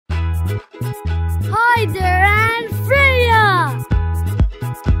Haydar and Freya!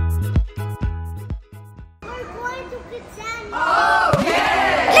 We're going to KidZania.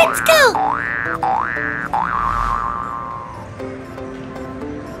 Okay! Let's go!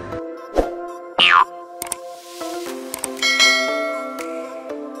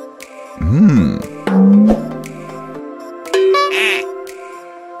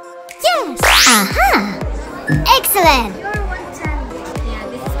 Yes! Aha! Excellent! Yeah,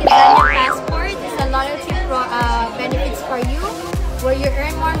 this is KidZania Passport. It's a loyalty benefits for you, where you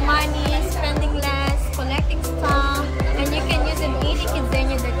earn more money, spending less, collecting stuff, and you can use in any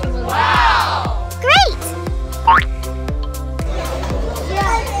KidZania that you will like. Great!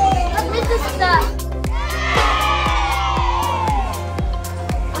 Yeah, this is the...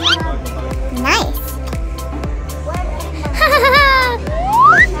 Nice!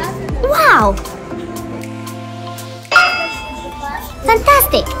 Wow!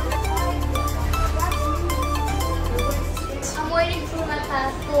 Fantastic! I'm waiting for my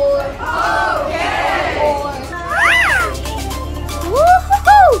passport.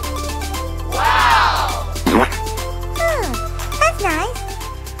 Woohoo! Wow! That's nice.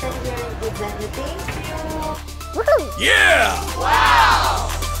 Woohoo! Yeah! Wow!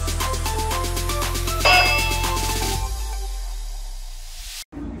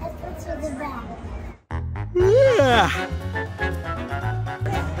 Let's go to the back. Yeah!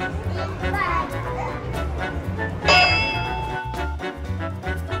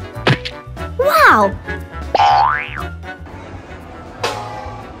 Wow!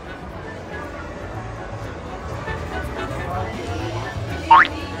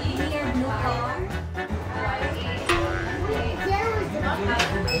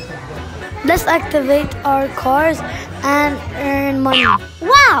 Let's activate our cars and earn money.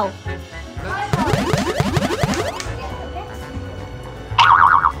 Wow!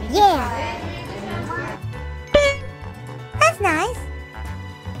 Yeah! That's nice.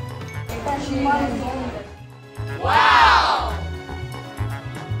 Wow!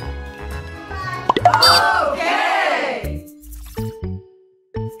 Okay!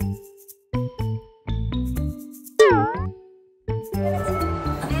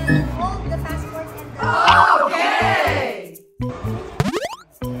 Hold the passport and the... Okay!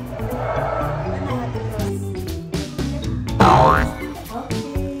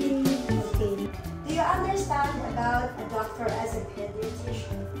 Do you understand about a doctor as a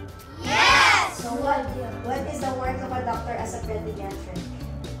pediatrician? Yes! So what is the work of a doctor as a pediatrician?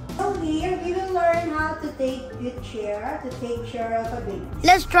 So here we will learn how to take good care, to take care of a baby.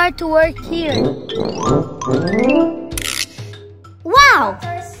 Let's try to work here. Wow!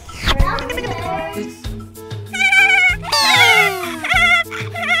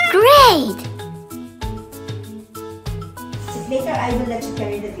 Great! Later I will let you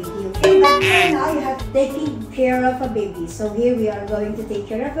carry the baby, okay? But for now you have taken care of a baby. So here we are going to take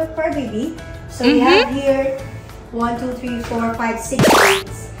care of our baby. So we have here 1, 2, 3, 4, 5, 6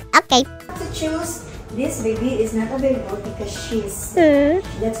 babies. Okay. To choose, this baby is not available because she's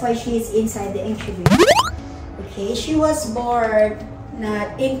that's why she is inside the incubator. Okay, she was born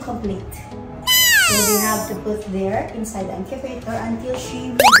not incomplete. So we have to put there inside the incubator until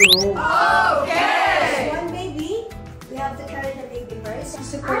she will grow. Okay! So one baby, we have to carry the baby first.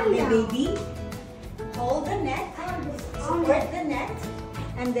 Support the baby. Hold the neck. Support the neck.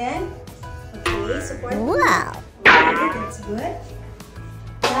 And then, okay, support the neck. Wow! Okay, that's good.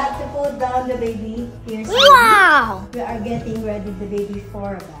 You have to put down the baby here. Wow! We are getting ready the baby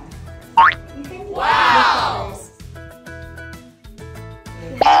for that. You can Wow! first.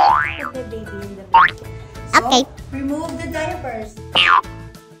 You have to put the baby in the bag. So, Okay. remove the diapers.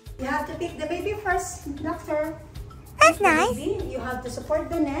 You have to pick the baby first, doctor. That's The nice. baby, you have to support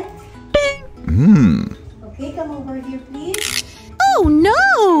the neck. Okay, come over here, please. Oh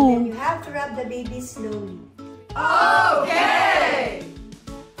no! Then you have to rub the baby slowly. Okay!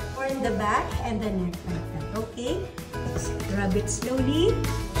 Or in the back and the neck like that. Okay? Rub it slowly.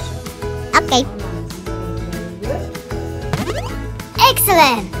 Okay. Very good.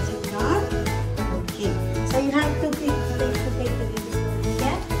 Excellent! Sit down. Okay. So you have to take the baby slowly.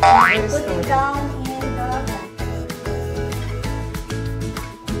 Yeah? Put it down in the back.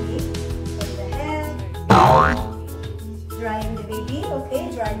 Okay. Put the head. Drying the baby. Okay,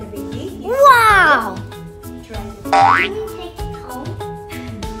 dry the baby. Yes. Wow! Dry the baby. Can you take it home?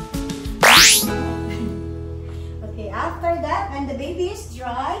 Okay, after that, when the baby is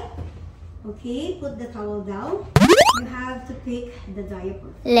dry, okay, put the towel down. You have to pick the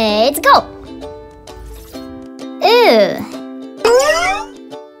diaper. Let's go! Ew!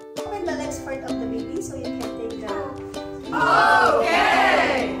 Open the legs part of the baby so you can take the...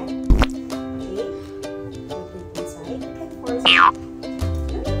 Okay! Okay.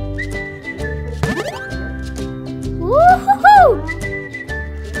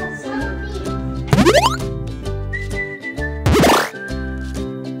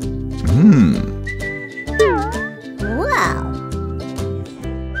 Wow.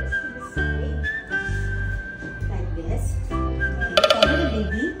 Like this. Okay, cover the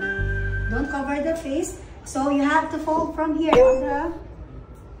baby. Don't cover the face. So you have to fold from here on the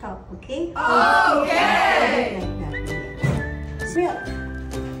top, okay? Okay. Like that. Milk.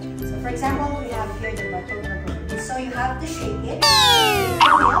 So for example, we have here the bottle of milk. So you have to shake it.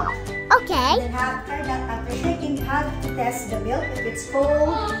 Milk. Okay. And then after shaking, you have to test the milk if it's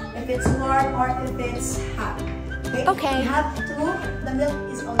cold, if it's warm, or if it's hot. Okay. You have to, the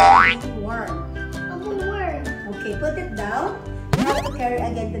milk is already warm. Okay, put it down. You have to carry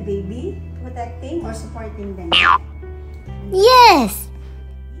again the baby, protecting or supporting them. Yes.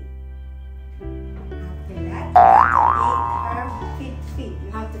 After that, you have to take her feed.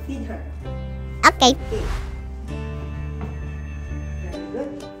 You have to feed her. Okay. Okay. Very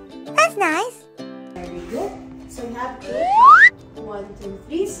good. That's nice. Very good. So you have to 1, 2,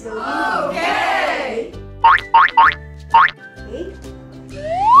 3, slowly. Okay. Okay.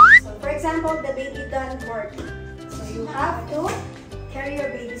 So for example, the baby done working. So you have to carry your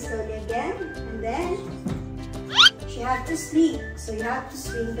baby slowly again, and then she have to sleep. So you have to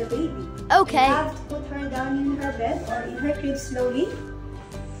swing the baby. Okay. You have to put her down in her bed or in her crib slowly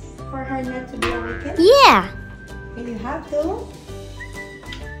for her not to be awakened. Yeah. And you have to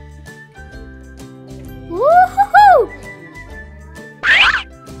Woohoo!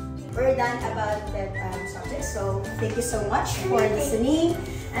 we're done about that subject. So thank you so much for listening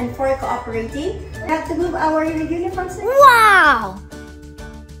and for cooperating. We have to move our uniforms. Wow.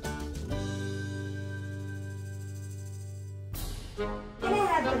 Can I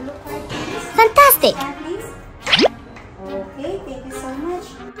have a look card, please? Fantastic. Stand, please. Okay, thank you so much.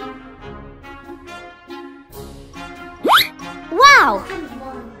 Wow.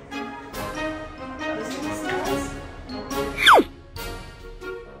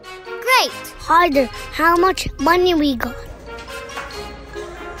 Great. Haydar, how much money we got?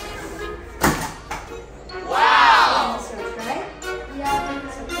 That's right. Yeah.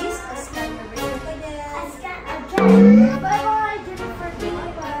 So please, scan the receipt again. Bye-bye. Jennifer.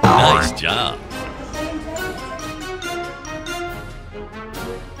 Bye-bye. Nice job.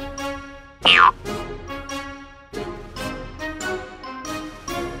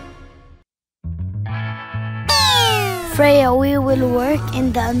 Freya, we will work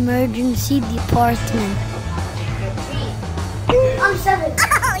in the emergency department. I'm 7.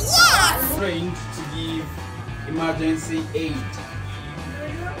 Oh, yes. Trained to give emergency aid.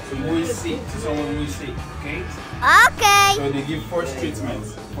 So who is sick to someone who is sick, okay? Okay. So they give first treatment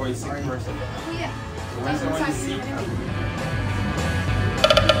for a sick person. So when someone is sick,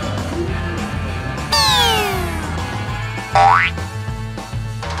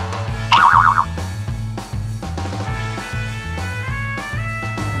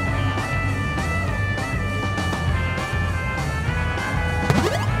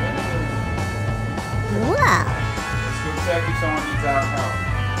 Wow. let's go check if someone needs our help.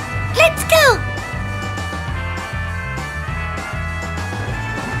 Let's go.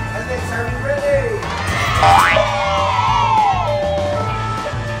 Medics, are we ready?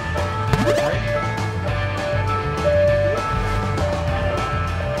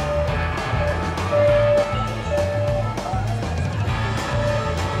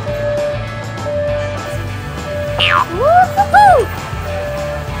 Woohoo.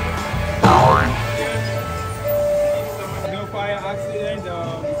 No fire accident,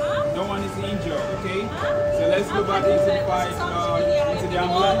 no one is injured, okay? So let's go back into the fire, into the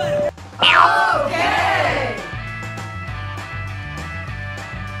ambulance.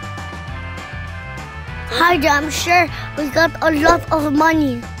 Haydar, I'm sure we got a lot of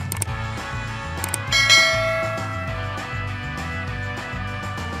money.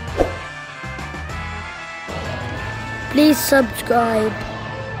 Please subscribe.